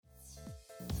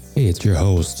Hey, it's your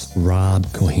host, Rob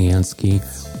Kohansky.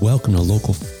 Welcome to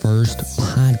Local First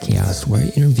Podcast, where I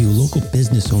interview local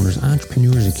business owners,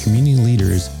 entrepreneurs, and community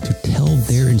leaders to tell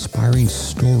their inspiring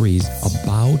stories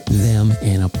about them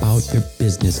and about their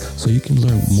business so you can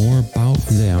learn more about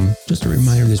them. Just a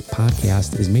reminder, this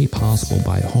podcast is made possible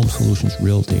by Home Solutions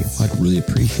Realty. I'd really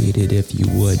appreciate it if you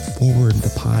would forward the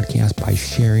podcast by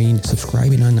sharing,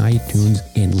 subscribing on iTunes,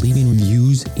 and leaving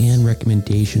reviews and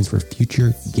recommendations for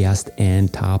future guests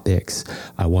and topics.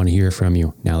 I want to hear from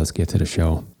you. Now let's get to the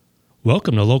show.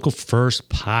 Welcome to Local First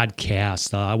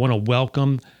Podcast. I want to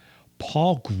welcome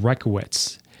Paul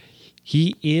Grekowitz.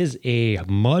 He is a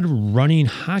mud running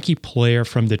hockey player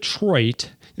from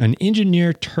Detroit, an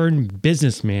engineer turned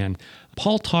businessman.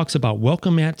 Paul talks about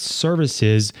Welcome Mat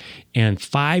services and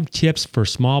 5 tips for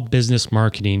small business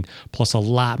marketing, plus a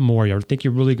lot more. I think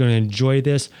you're really going to enjoy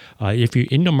this. If you're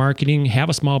into marketing, have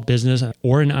a small business,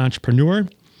 or an entrepreneur,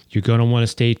 you're going to want to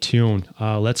stay tuned.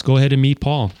 Let's go ahead and meet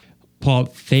Paul. Paul,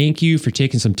 thank you for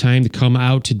taking some time to come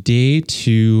out today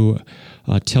to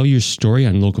tell your story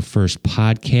on Local First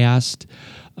Podcast.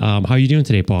 How are you doing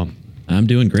today, Paul? I'm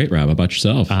doing great, Rob. How about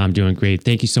yourself? I'm doing great.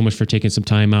 Thank you so much for taking some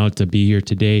time out to be here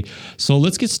today. So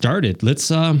let's get started. Let's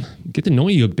get to know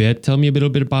you a bit. Tell me a little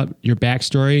bit about your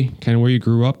backstory, kind of where you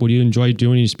grew up, what do you enjoy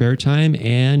doing in your spare time,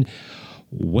 and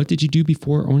what did you do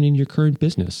before owning your current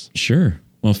business? Sure.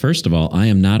 Well, first of all, I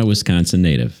am not a Wisconsin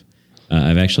native.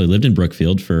 I've actually lived in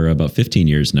Brookfield for about 15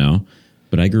 years now,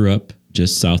 but I grew up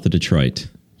just south of Detroit.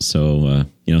 So,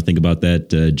 think about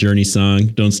that Journey song,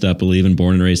 Don't Stop Believin',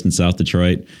 born and raised in South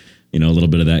Detroit. A little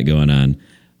bit of that going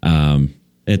on.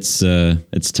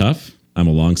 It's tough. I'm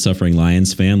a long-suffering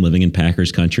Lions fan living in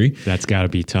Packers country. That's got to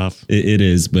be tough. It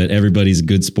is, but everybody's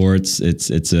good sports.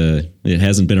 It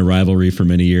hasn't been a rivalry for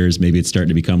many years. Maybe it's starting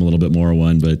to become a little bit more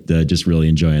one, but just really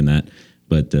enjoying that.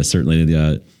 But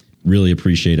certainly really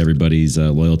appreciate everybody's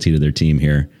loyalty to their team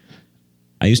here.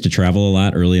 I used to travel a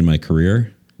lot early in my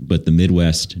career, but the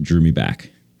Midwest drew me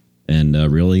back. And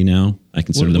really now I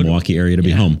consider the Milwaukee area to be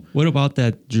home. What about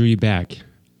that drew you back?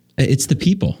 It's the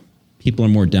people. People are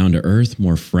more down to earth,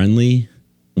 more friendly,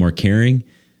 more caring.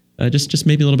 Just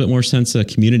maybe a little bit more sense of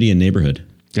community and neighborhood.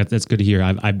 That's good to hear.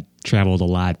 I've traveled a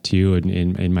lot too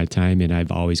in my time, and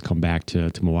I've always come back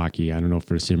to Milwaukee. I don't know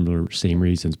for same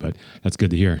reasons, but that's good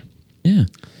to hear. Yeah.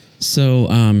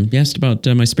 So you asked about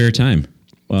my spare time.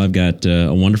 Well, I've got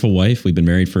a wonderful wife. We've been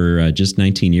married for just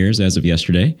 19 years as of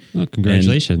yesterday. Oh,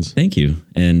 congratulations. And thank you.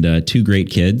 And 2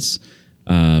 great kids.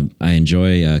 I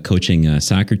enjoy coaching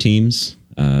soccer teams.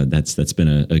 That's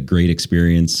been a great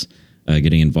experience,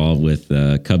 getting involved with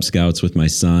Cub Scouts with my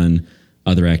son,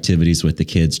 other activities with the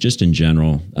kids, just in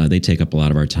general. They take up a lot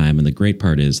of our time. And the great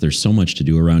part is there's so much to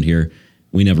do around here.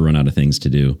 We never run out of things to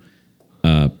do.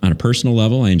 On a personal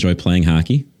level, I enjoy playing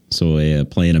hockey. So I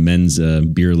play in a men's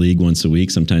beer league once a week,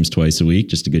 sometimes twice a week,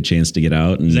 just a good chance to get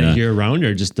out. And, is that year-round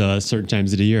or just certain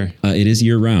times of the year? It is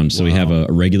year-round. So we have a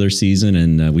regular season,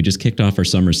 and we just kicked off our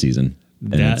summer season.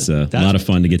 And it's a lot of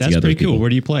fun to get together with people. That's pretty cool. Where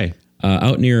do you play?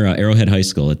 Out near Arrowhead High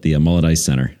School at the Mullet Ice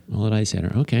Center. Mullet Ice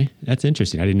Center. Okay. That's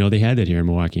interesting. I didn't know they had that here in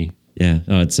Milwaukee. Yeah.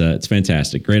 Oh, it's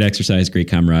fantastic. Great exercise, great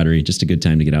camaraderie. Just a good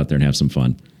time to get out there and have some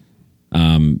fun.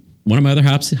 One of my other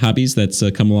hobbies that's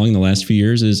come along in the last few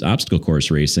years is obstacle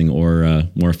course racing, or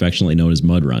more affectionately known as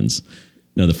mud runs.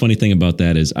 Now, the funny thing about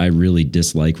that is I really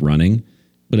dislike running,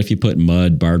 but if you put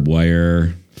mud, barbed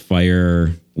wire,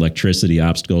 fire, electricity,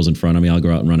 obstacles in front of me, I'll go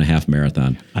out and run a half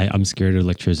marathon. I'm scared of the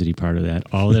electricity part of that.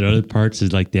 All that other parts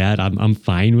is like that I'm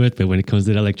fine with, but when it comes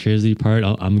to the electricity part,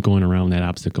 I'm going around that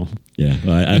obstacle. Yeah,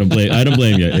 well, I don't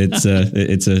blame you.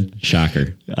 It's a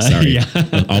shocker. Sorry,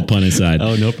 all pun aside.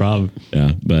 Oh, no problem.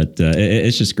 Yeah, but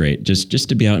it's just great, just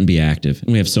to be out and be active,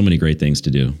 and we have so many great things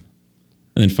to do.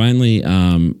 And then finally,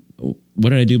 what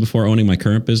did I do before owning my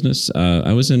current business?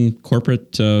 I was in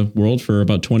corporate world for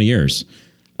about 20 years.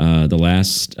 The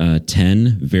last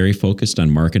 10 very focused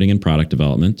on marketing and product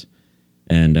development.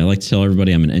 And I like to tell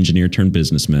everybody I'm an engineer turned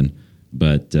businessman,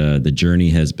 but the journey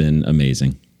has been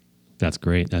amazing. That's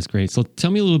great. That's great. So tell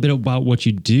me a little bit about what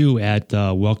you do at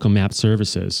Welcome Mat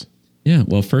Services. Yeah.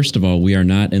 Well, first of all, we are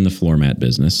not in the floor mat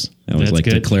business. I always like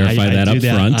to clarify that up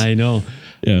front. I know.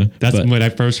 Yeah. That's when I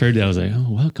first heard that. I was like, oh,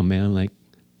 Welcome, man. I'm like,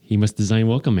 he must design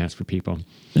welcome mats for people.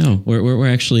 No, we're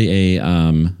actually a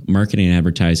marketing and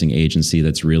advertising agency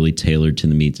that's really tailored to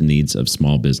meet the needs of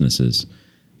small businesses.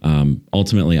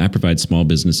 Ultimately, I provide small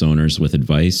business owners with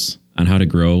advice on how to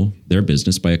grow their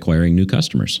business by acquiring new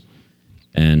customers.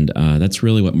 And that's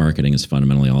really what marketing is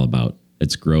fundamentally all about.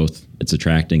 It's growth, it's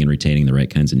attracting and retaining the right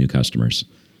kinds of new customers.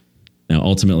 Now,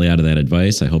 ultimately, out of that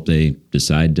advice, I hope they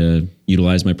decide to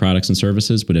utilize my products and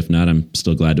services. But if not, I'm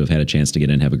still glad to have had a chance to get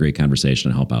in and have a great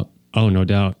conversation and help out. Oh, no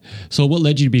doubt. So what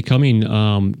led you to becoming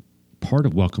part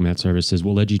of Welcome Mat Services?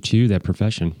 What led you to that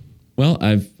profession? Well,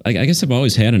 I guess I've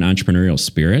always had an entrepreneurial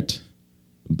spirit,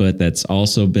 but that's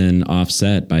also been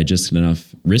offset by just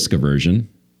enough risk aversion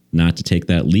not to take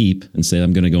that leap and say,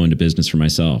 I'm going to go into business for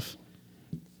myself.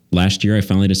 Last year, I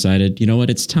finally decided, you know what,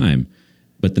 it's time.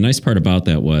 But the nice part about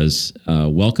that was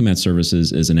Welcome Mat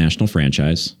Services is a national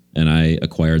franchise, and I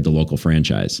acquired the local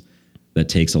franchise. That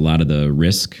takes a lot of the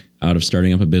risk out of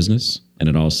starting up a business, and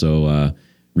it also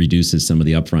reduces some of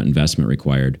the upfront investment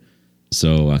required.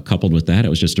 So coupled with that, it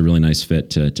was just a really nice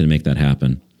fit to make that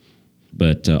happen.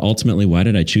 But ultimately, why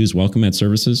did I choose Welcome Mat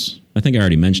Services? I think I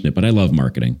already mentioned it, but I love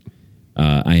marketing.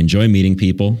 I enjoy meeting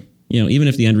people. You know, even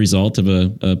if the end result of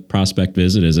a prospect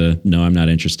visit is a, no, I'm not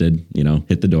interested,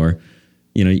 hit the door.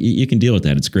 You can deal with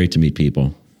that. It's great to meet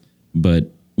people. But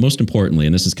most importantly,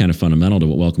 and this is kind of fundamental to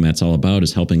what Welcome Mat's all about,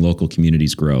 is helping local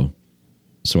communities grow.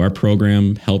 So our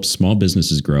program helps small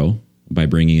businesses grow by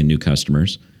bringing in new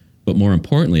customers. But more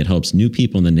importantly, it helps new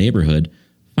people in the neighborhood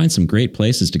find some great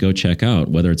places to go check out,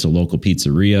 whether it's a local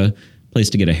pizzeria, place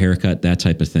to get a haircut, that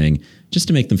type of thing, just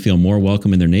to make them feel more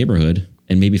welcome in their neighborhood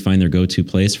and maybe find their go-to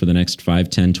place for the next 5,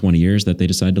 10, 20 years that they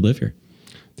decide to live here.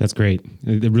 That's great.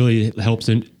 It really helps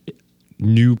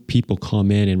new people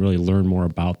come in and really learn more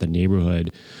about the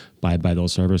neighborhood by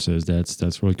those services.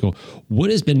 That's really cool. What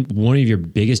has been one of your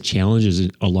biggest challenges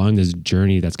along this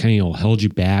journey that's kind of held you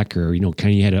back, or kind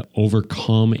of you had to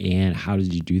overcome, and how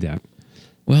did you do that?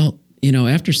 Well,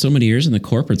 after so many years in the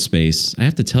corporate space, I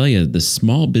have to tell you, the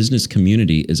small business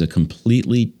community is a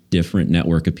completely different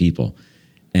network of people,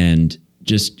 and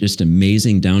just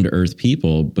amazing down to earth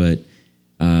people. But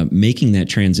making that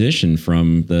transition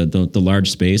from the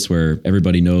large space where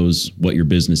everybody knows what your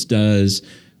business does,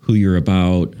 who you're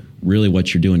about, really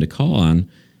what you're doing to call on,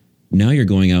 now you're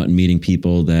going out and meeting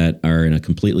people that are in a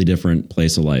completely different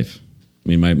place of life. I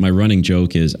mean, my running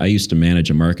joke is I used to manage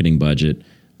a marketing budget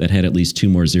that had at least 2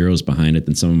 more zeros behind it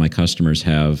than some of my customers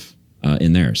have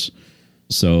in theirs.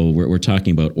 So we're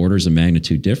talking about orders of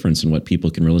magnitude difference in what people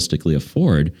can realistically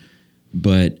afford.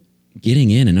 But getting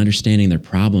in and understanding their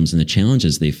problems and the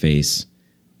challenges they face,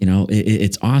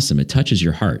 it's awesome. It touches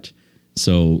your heart.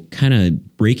 So kind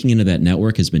of breaking into that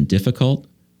network has been difficult,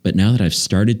 but now that I've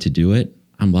started to do it,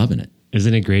 I'm loving it.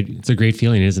 Isn't it great? It's a great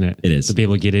feeling, isn't it? It is. To be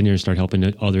able to get in there and start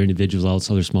helping other individuals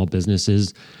out, other small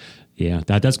businesses. Yeah,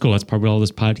 that's cool. That's probably what all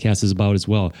this podcast is about as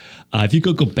well. If you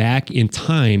could go back in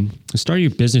time, start your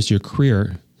business, your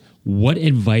career, what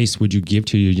advice would you give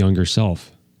to your younger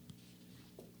self?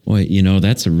 Boy,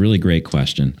 that's a really great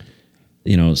question.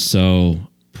 So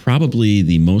probably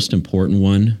the most important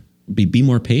one would be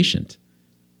more patient.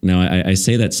 Now, I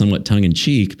say that somewhat tongue in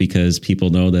cheek because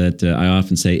people know that I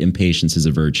often say impatience is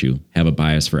a virtue, have a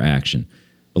bias for action.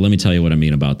 But let me tell you what I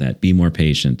mean about that. Be more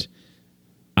patient.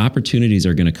 Opportunities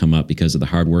are going to come up because of the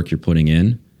hard work you're putting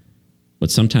in, but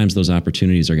sometimes those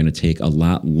opportunities are going to take a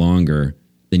lot longer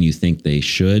than you think they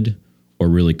should or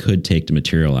really could take to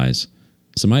materialize.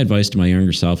 So my advice to my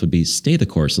younger self would be stay the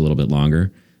course a little bit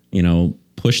longer,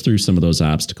 push through some of those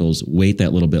obstacles, wait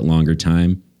that little bit longer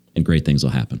time, and great things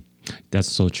will happen. That's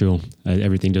so true.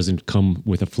 Everything doesn't come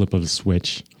with a flip of a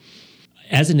switch.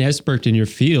 As an expert in your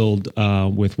field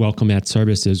with Welcome Mat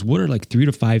Services, what are 3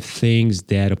 to 5 things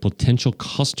that a potential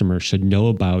customer should know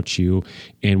about you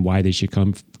and why they should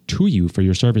come to you for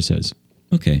your services?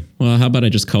 Okay. Well, how about I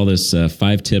just call this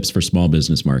 5 tips for small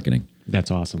business marketing?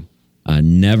 That's awesome.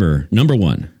 Number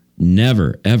 1,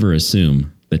 never, ever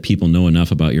assume that people know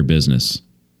enough about your business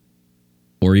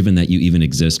or even that you even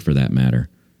exist for that matter.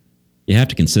 You have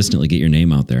to consistently get your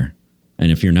name out there.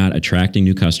 And if you're not attracting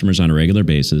new customers on a regular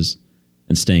basis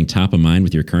and staying top of mind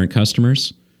with your current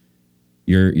customers,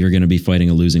 you're going to be fighting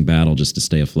a losing battle just to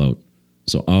stay afloat.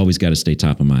 So always got to stay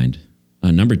top of mind.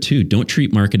 Number 2, don't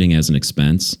treat marketing as an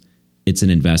expense. It's an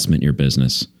investment in your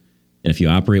business. And if you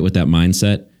operate with that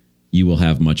mindset, you will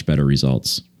have much better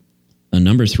results.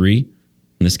 Number 3,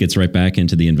 and this gets right back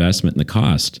into the investment and the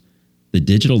cost. The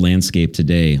digital landscape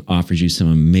today offers you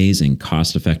some amazing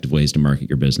cost-effective ways to market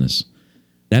your business.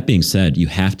 That being said, you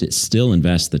have to still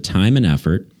invest the time and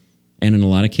effort, and in a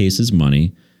lot of cases,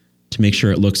 money, to make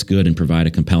sure it looks good and provide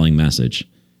a compelling message,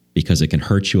 because it can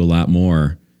hurt you a lot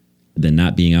more than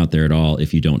not being out there at all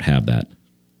if you don't have that.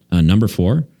 Number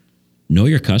 4, know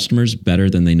your customers better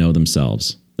than they know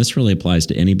themselves. This really applies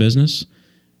to any business,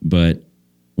 but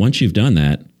once you've done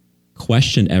that,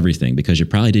 question everything because you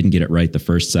probably didn't get it right the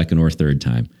first, second, or third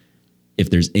time.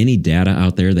 If there's any data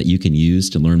out there that you can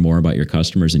use to learn more about your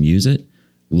customers and use it,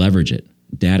 leverage it.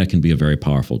 data can be a very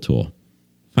powerful tool.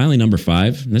 Finally, number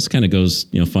 5, and this kind of goes,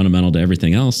 fundamental to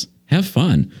everything else, have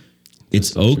fun.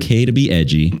 It's okay to be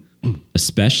edgy,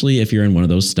 especially if you're in one of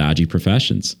those stodgy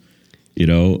professions.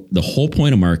 The whole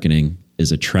point of marketing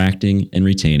is attracting and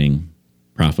retaining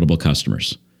profitable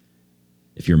customers.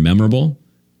 If you're memorable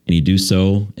and you do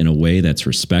so in a way that's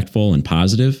respectful and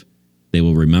positive, they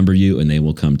will remember you and they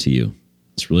will come to you.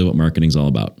 It's really what marketing's all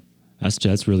about.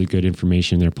 That's really good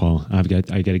information there, Paul. I got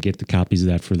to get the copies of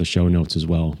that for the show notes as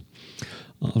well.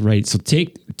 All right, so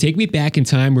take me back in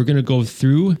time. We're going to go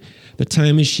through the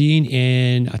time machine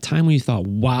and a time when you thought,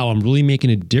 wow, I'm really making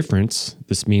a difference.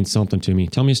 This means something to me.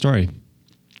 Tell me a story.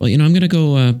 Well, I'm going to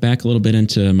go back a little bit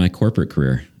into my corporate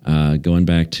career, going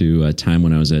back to a time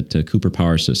when I was at Cooper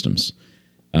Power Systems.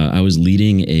 I was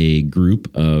leading a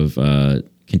group of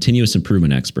continuous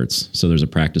improvement experts. So there's a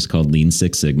practice called Lean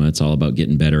Six Sigma. It's all about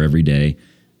getting better every day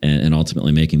and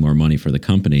ultimately making more money for the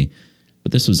company.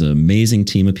 But this was an amazing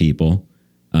team of people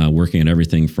working on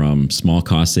everything from small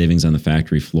cost savings on the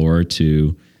factory floor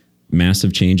to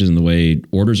massive changes in the way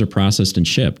orders are processed and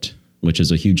shipped, which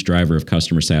is a huge driver of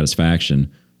customer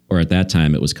satisfaction, or at that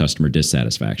time, it was customer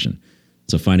dissatisfaction.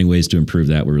 So finding ways to improve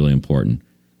that were really important.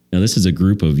 Now, this is a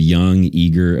group of young,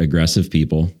 eager, aggressive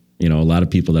people. A lot of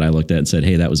people that I looked at and said,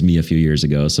 hey, that was me a few years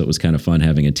ago. So it was kind of fun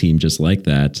having a team just like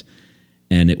that.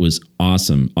 And it was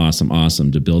awesome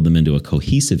to build them into a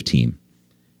cohesive team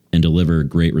and deliver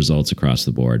great results across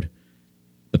the board.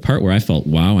 The part where I felt,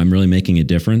 wow, I'm really making a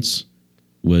difference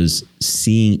was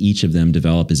seeing each of them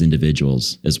develop as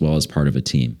individuals as well as part of a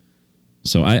team.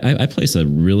 So I place a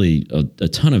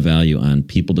ton of value on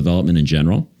people development in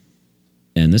general.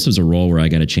 And this was a role where I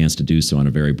got a chance to do so on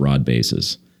a very broad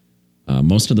basis.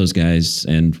 Most of those guys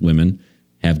and women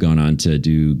have gone on to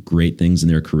do great things in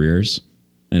their careers.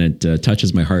 And it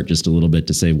touches my heart just a little bit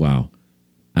to say, wow,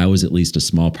 I was at least a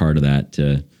small part of that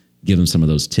to give them some of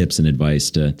those tips and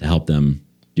advice to help them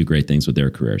do great things with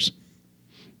their careers.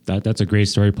 That's a great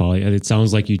story, Paul. It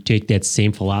sounds like you take that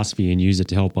same philosophy and use it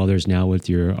to help others now with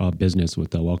your business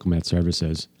with Welcome Mat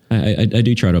Services. I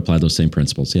do try to apply those same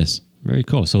principles, yes. Very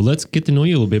cool. So let's get to know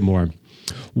you a little bit more.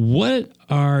 What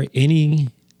are any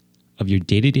of your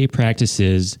day-to-day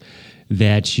practices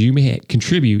that you may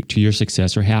contribute to your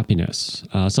success or happiness?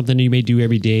 Something that you may do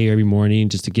every day, every morning,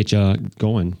 just to get you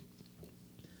going.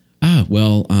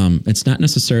 Well, it's not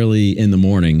necessarily in the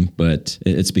morning, but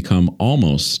it's become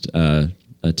almost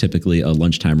typically a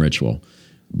lunchtime ritual.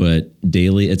 But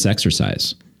daily, it's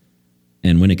exercise.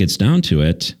 And when it gets down to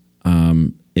it,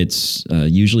 it's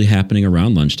usually happening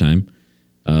around lunchtime.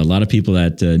 A lot of people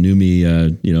that knew me,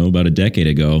 about a decade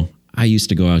ago, I used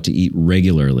to go out to eat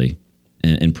regularly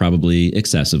and probably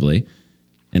excessively.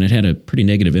 And it had a pretty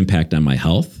negative impact on my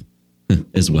health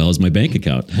as well as my bank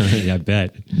account. Yeah, I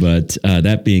bet. But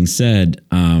that being said,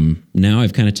 now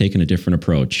I've kind of taken a different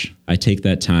approach. I take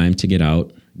that time to get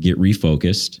out, get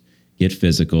refocused, get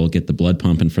physical, get the blood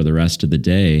pumping for the rest of the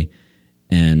day.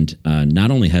 And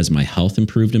not only has my health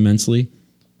improved immensely,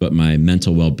 but my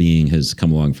mental well-being has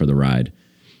come along for the ride.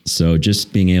 So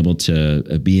just being able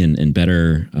to be in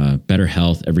better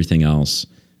health, everything else,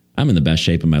 I'm in the best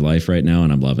shape of my life right now,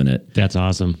 and I'm loving it. That's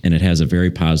awesome. And it has a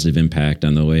very positive impact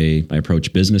on the way I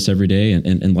approach business every day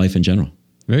and life in general.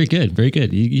 Very good. Very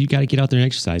good. You got to get out there and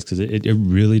exercise because it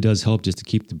really does help just to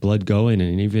keep the blood going.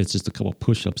 And even if it's just a couple of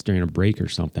push-ups during a break or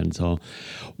something. So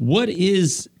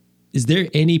is there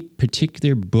any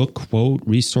particular book, quote,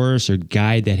 resource, or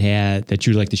guide that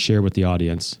you'd like to share with the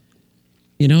audience?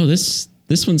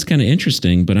 This one's kind of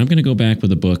interesting, but I'm going to go back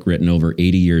with a book written over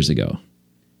 80 years ago,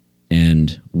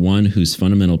 and one whose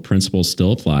fundamental principles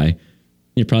still apply.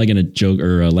 You're probably going to joke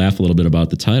or laugh a little bit about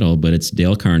the title, but it's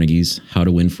Dale Carnegie's How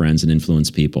to Win Friends and Influence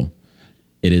People.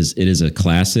 It is a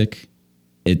classic.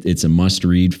 It's a must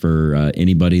read for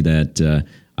anybody that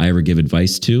I ever give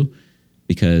advice to,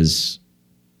 because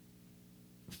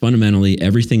fundamentally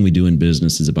everything we do in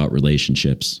business is about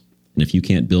relationships. And if you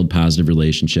can't build positive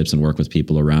relationships and work with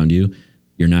people around you,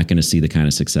 you're not going to see the kind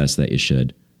of success that you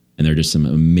should. And there are just some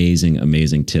amazing,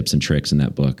 amazing tips and tricks in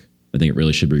that book. I think it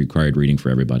really should be required reading for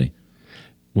everybody.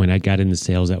 When I got into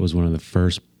sales, that was one of the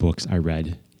first books I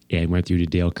read, and went through the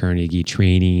Dale Carnegie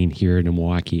training here in the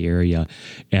Milwaukee area.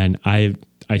 And I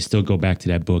still go back to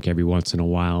that book every once in a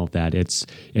while. That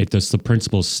the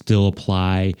principles still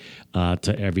apply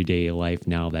to everyday life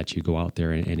now that you go out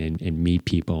there and meet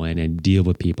people and deal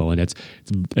with people. And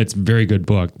it's a very good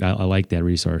book. I like that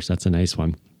resource. That's a nice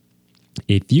one.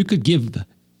 If you could give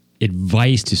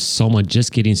advice to someone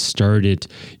just getting started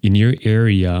in your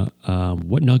area,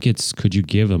 what nuggets could you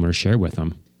give them or share with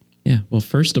them? Yeah. Well,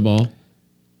 first of all,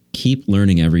 keep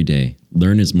learning every day.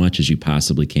 Learn as much as you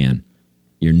possibly can.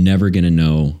 You're never going to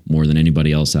know more than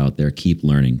anybody else out there. Keep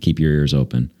learning. Keep your ears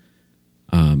open.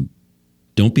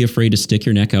 Don't be afraid to stick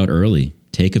your neck out early.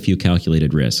 Take a few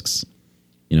calculated risks.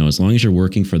 As long as you're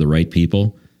working for the right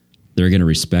people, they're going to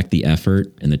respect the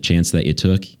effort and the chance that you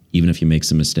took, even if you make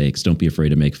some mistakes. Don't be afraid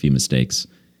to make a few mistakes.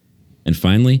 And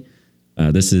finally,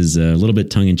 this is a little bit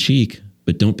tongue-in-cheek,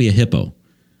 but don't be a hippo.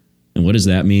 And what does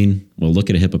that mean? Well, look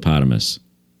at a hippopotamus.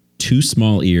 2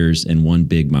 small ears and 1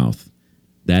 big mouth.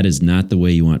 That is not the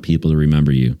way you want people to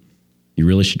remember you. You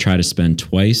really should try to spend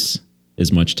twice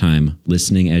as much time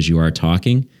listening as you are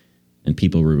talking, and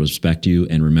people will respect you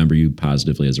and remember you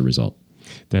positively as a result.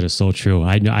 That is so true.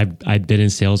 I know I've been in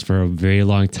sales for a very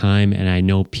long time, and I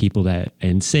know people that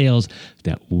in sales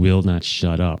that will not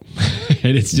shut up,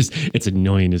 and it's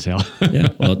annoying as hell. Yeah,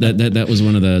 well, that was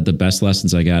one of the best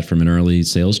lessons I got from an early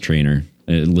sales trainer.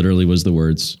 It literally was the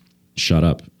words, "Shut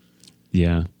up."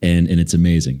 Yeah, and it's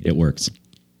amazing. It works.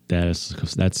 That's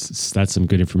some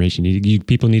good information.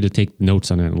 People need to take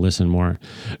notes on it and listen more.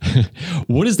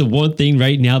 What is the one thing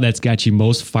right now that's got you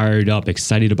most fired up,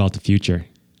 excited about the future?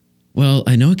 Well,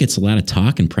 I know it gets a lot of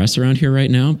talk and press around here right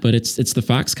now, but it's the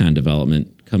Foxconn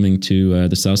development coming to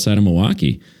the south side of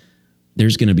Milwaukee.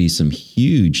 There's going to be some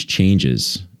huge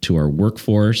changes to our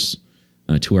workforce,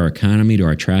 to our economy, to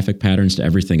our traffic patterns, to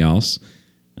everything else.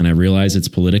 And I realize it's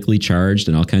politically charged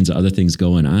and all kinds of other things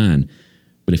going on.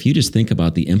 But if you just think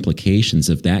about the implications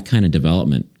of that kind of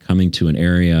development coming to an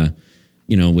area,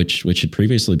 which had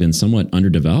previously been somewhat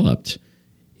underdeveloped,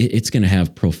 it's going to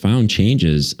have profound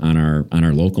changes on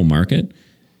our local market,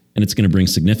 and it's going to bring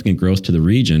significant growth to the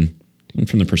region. And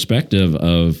from the perspective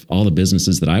of all the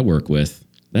businesses that I work with,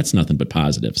 that's nothing but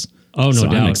positives. Oh, no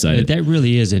doubt. I'm excited. That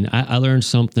really is. And I learned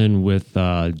something with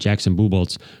Jackson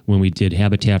Buboltz when we did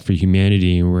Habitat for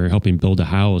Humanity, and we were helping build a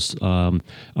house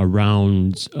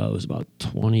around, it was about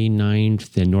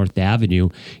 29th and North Avenue.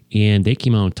 And they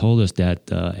came out and told us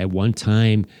that at one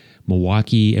time,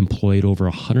 Milwaukee employed over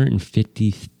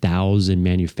 150,000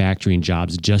 manufacturing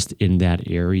jobs just in that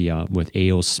area with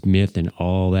A.O. Smith and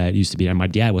all that used to be. And my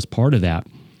dad was part of that.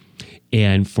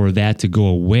 And for that to go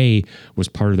away was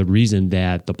part of the reason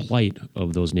that the plight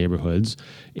of those neighborhoods,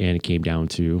 and it came down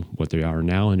to what they are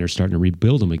now, and they're starting to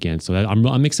rebuild them again. So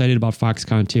I'm excited about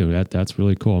Foxconn too. That's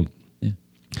really cool. Yeah.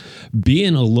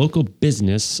 Being a local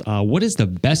business, what is the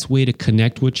best way to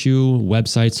connect with you?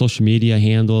 Website, social media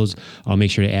handles. I'll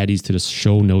make sure to add these to the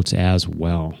show notes as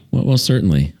well. Well,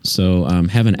 certainly. So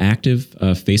have an active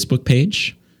Facebook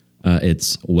page.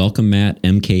 It's Welcome Mat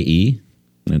MKE.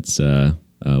 That's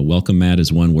Welcome Mat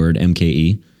is one word,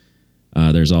 MKE.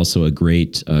 There's also a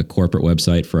great corporate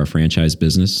website for our franchise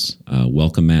business,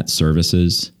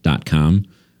 welcomematservices.com.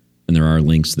 And there are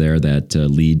links there that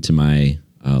lead to my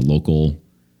local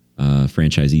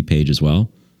franchisee page as well.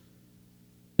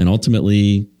 And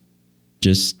ultimately,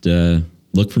 just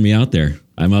look for me out there.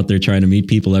 I'm out there trying to meet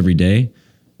people every day.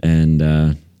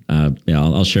 And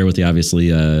I'll share with you, obviously,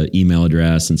 email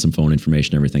address and some phone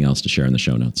information, everything else to share in the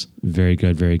show notes. Very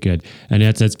good, very good. And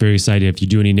that's very exciting. If you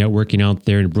do any networking out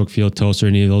there in Brookfield, Tulsa,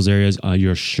 any of those areas,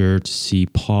 you're sure to see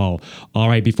Paul. All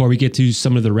right, before we get to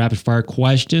some of the rapid fire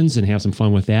questions and have some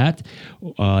fun with that,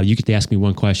 you get to ask me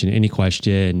one question, any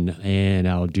question, and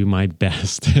I'll do my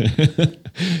best.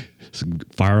 So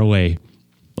fire away.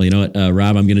 Well, you know what,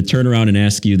 Rob, I'm going to turn around and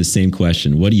ask you the same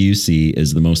question. What do you see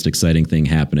as the most exciting thing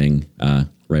happening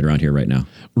right around here right now?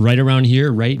 Right around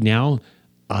here right now,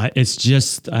 it's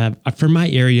just for my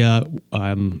area.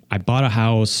 I bought a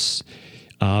house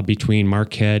between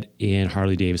Marquette and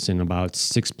Harley-Davidson about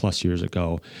 6+ years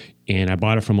ago. And I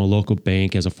bought it from a local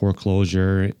bank as a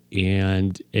foreclosure.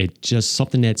 And it just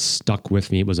something that stuck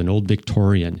with me. It was an old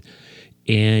Victorian.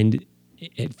 And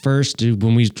at first,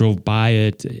 when we drove by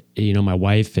it, my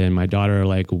wife and my daughter are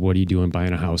like, what are you doing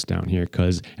buying a house down here?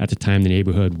 Because at the time, the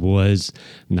neighborhood was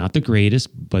not the greatest,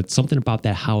 but something about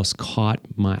that house caught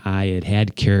my eye. It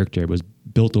had character. It was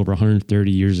built over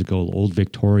 130 years ago, old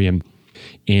Victorian.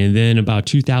 And then about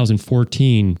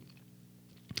 2014,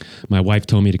 my wife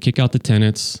told me to kick out the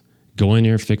tenants, go in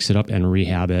there, fix it up, and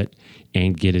rehab it,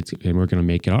 and get it, and we're going to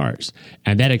make it ours.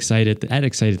 And that excited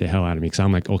the hell out of me, because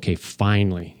I'm like, okay,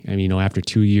 finally. I mean, after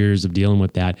 2 years of dealing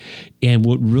with that. And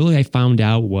what really I found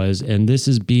out was, and this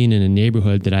is being in a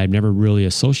neighborhood that I've never really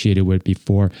associated with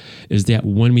before, is that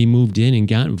when we moved in and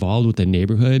got involved with the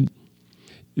neighborhood,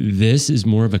 this is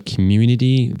more of a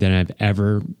community than I've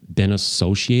ever been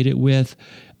associated with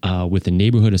the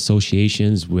neighborhood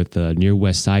associations, with the Near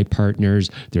West Side Partners.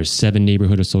 There's 7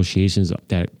 neighborhood associations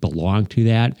that belong to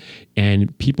that.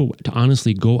 And people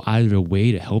honestly go out of their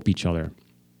way to help each other.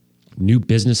 New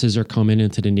businesses are coming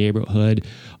into the neighborhood.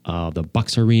 The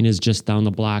Bucks Arena is just down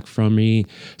the block from me.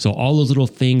 So all those little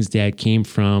things that came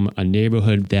from a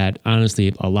neighborhood that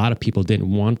honestly a lot of people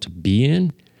didn't want to be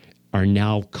in are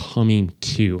now coming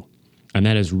to. And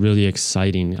that is really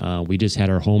exciting. We just had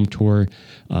our home tour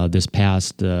this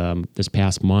past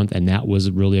month, and that was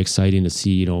really exciting to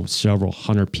see. Several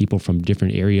hundred people from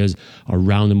different areas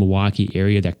around the Milwaukee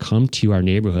area that come to our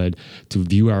neighborhood to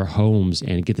view our homes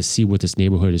and get to see what this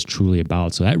neighborhood is truly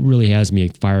about. So that really has me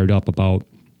fired up about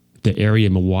the area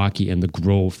of Milwaukee and the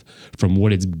growth from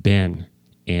what it's been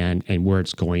and where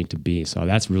it's going to be. So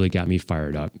that's really got me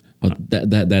fired up. Well,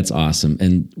 that's awesome.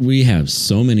 And we have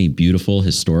so many beautiful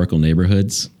historical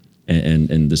neighborhoods.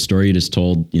 And the story you just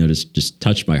told, just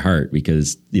touched my heart,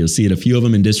 because you'll see a few of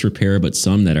them in disrepair, but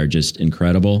some that are just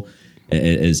incredible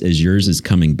as yours is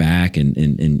coming back and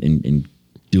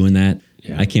doing that.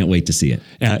 Yeah. I can't wait to see it.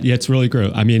 Yeah, it's really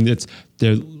great. I mean,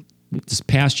 this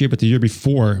past year, but the year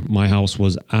before, my house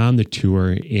was on the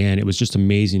tour, and it was just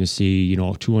amazing to see,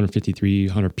 250,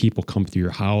 300 people come through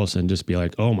your house and just be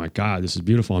like, oh my God, this is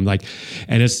beautiful. I'm like,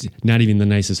 and it's not even the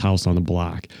nicest house on the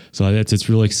block. So it's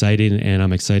really exciting, and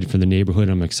I'm excited for the neighborhood.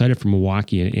 I'm excited for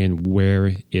Milwaukee and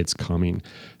where it's coming.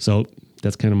 So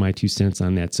that's kind of my 2 cents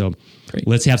on that. So great.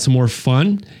 Let's have some more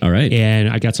fun. All right. And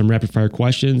I got some rapid fire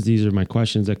questions. These are my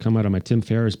questions that come out of my Tim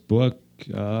Ferriss book,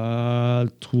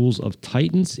 Tools of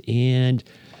Titans, and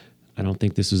I don't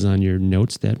think this was on your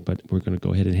notes, but we're going to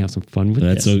go ahead and have some fun with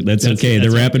this. That's okay. The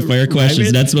rapid fire questions.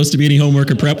 Right? Not supposed to be any homework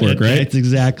or prep work, right? That's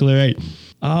exactly right.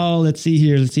 Oh, let's see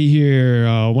here.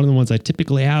 One of the ones I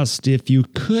typically asked: if you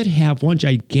could have one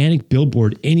gigantic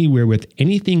billboard anywhere with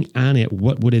anything on it,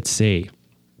 what would it say?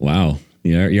 Wow.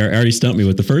 You already stumped me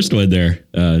with the first one there,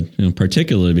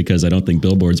 particularly because I don't think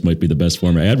billboards might be the best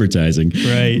form of advertising.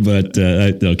 Right. But,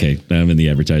 okay, I'm in the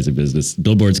advertising business.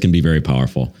 Billboards can be very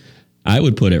powerful. I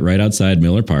would put it right outside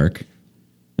Miller Park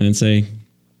and say,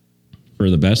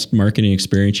 for the best marketing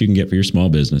experience you can get for your small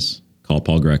business, call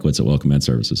Paul Greckwitz at Welcome Mat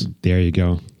Services. There you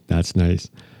go. That's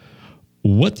nice.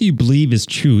 What do you believe is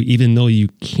true, even though you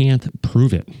can't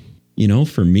prove it?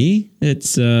 For me,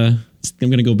 I'm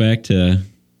going to go back to...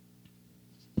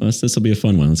 Well, this will be a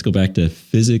fun one. Let's go back to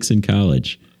physics in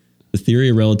college, the theory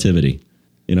of relativity.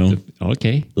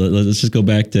 Okay. Let's just go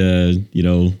back to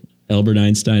Albert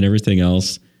Einstein, everything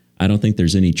else. I don't think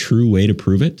there's any true way to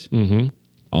prove it. Mm-hmm.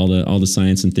 All the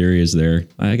science and theory is there.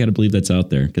 I got to believe that's out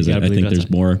there, because I think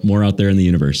there's more out there in the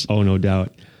universe. Oh, no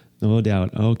doubt. No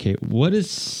doubt. Okay. What is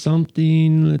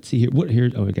something? Let's see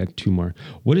here. Oh, I got 2 more.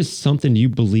 What is something you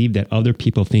believe that other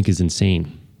people think is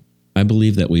insane? I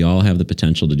believe that we all have the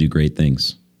potential to do great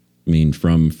things. I mean,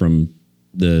 from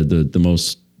the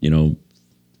most,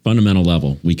 fundamental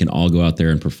level, we can all go out there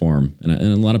and perform. And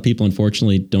a lot of people,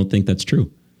 unfortunately, don't think that's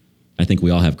true. I think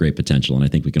we all have great potential, and I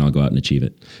think we can all go out and achieve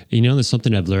it. There's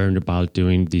something I've learned about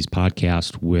doing these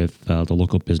podcasts with the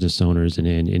local business owners and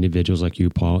individuals like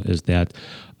you, Paul, is that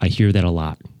I hear that a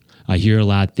lot. I hear a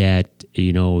lot that,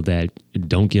 that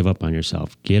don't give up on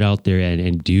yourself. Get out there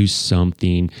and do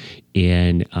something.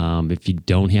 And if you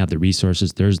don't have the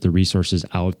resources, there's the resources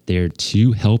out there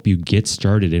to help you get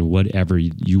started in whatever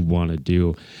you want to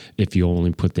do if you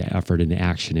only put the effort and the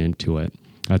action into it.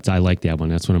 I like that one.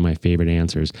 That's one of my favorite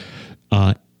answers.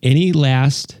 Any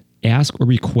last ask or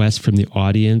request from the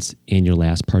audience and your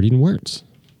last parting words?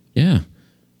 Yeah.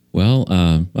 Well,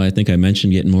 I think I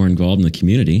mentioned getting more involved in the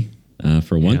community.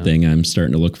 For one thing, I'm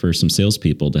starting to look for some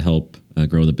salespeople to help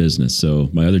grow the business. So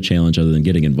my other challenge, other than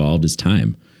getting involved, is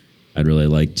time. I'd really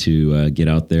like to get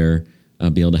out there,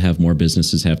 be able to have more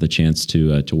businesses have the chance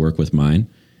to work with mine,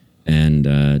 and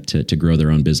to grow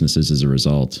their own businesses as a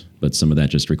result. But some of that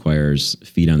just requires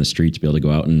feet on the street to be able to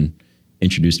go out and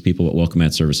introduce to people what Welcome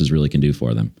Mat Services really can do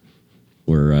for them.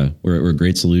 We're a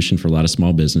great solution for a lot of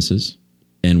small businesses,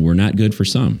 and we're not good for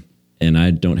some. And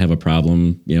I don't have a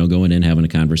problem, going in, having a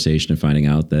conversation and finding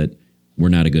out that we're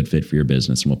not a good fit for your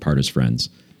business and we'll part as friends.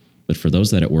 But for those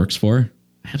that it works for,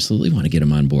 I absolutely want to get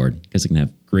them on board, because it can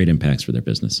have great impacts for their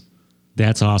business.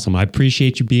 That's awesome. I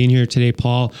appreciate you being here today,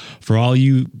 Paul. For all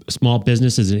you small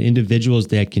businesses and individuals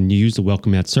that can use the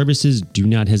Welcome Mat Services, do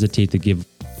not hesitate to give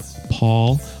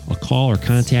Paul a call or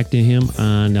contact him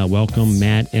on Welcome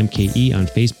Mat MKE on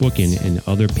Facebook and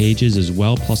other pages as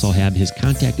well. Plus, I'll have his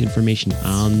contact information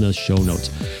on the show notes.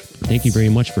 Thank you very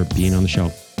much for being on the show.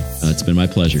 It's been my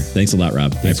pleasure. Thanks a lot,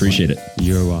 Rob. I appreciate it.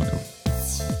 You're welcome.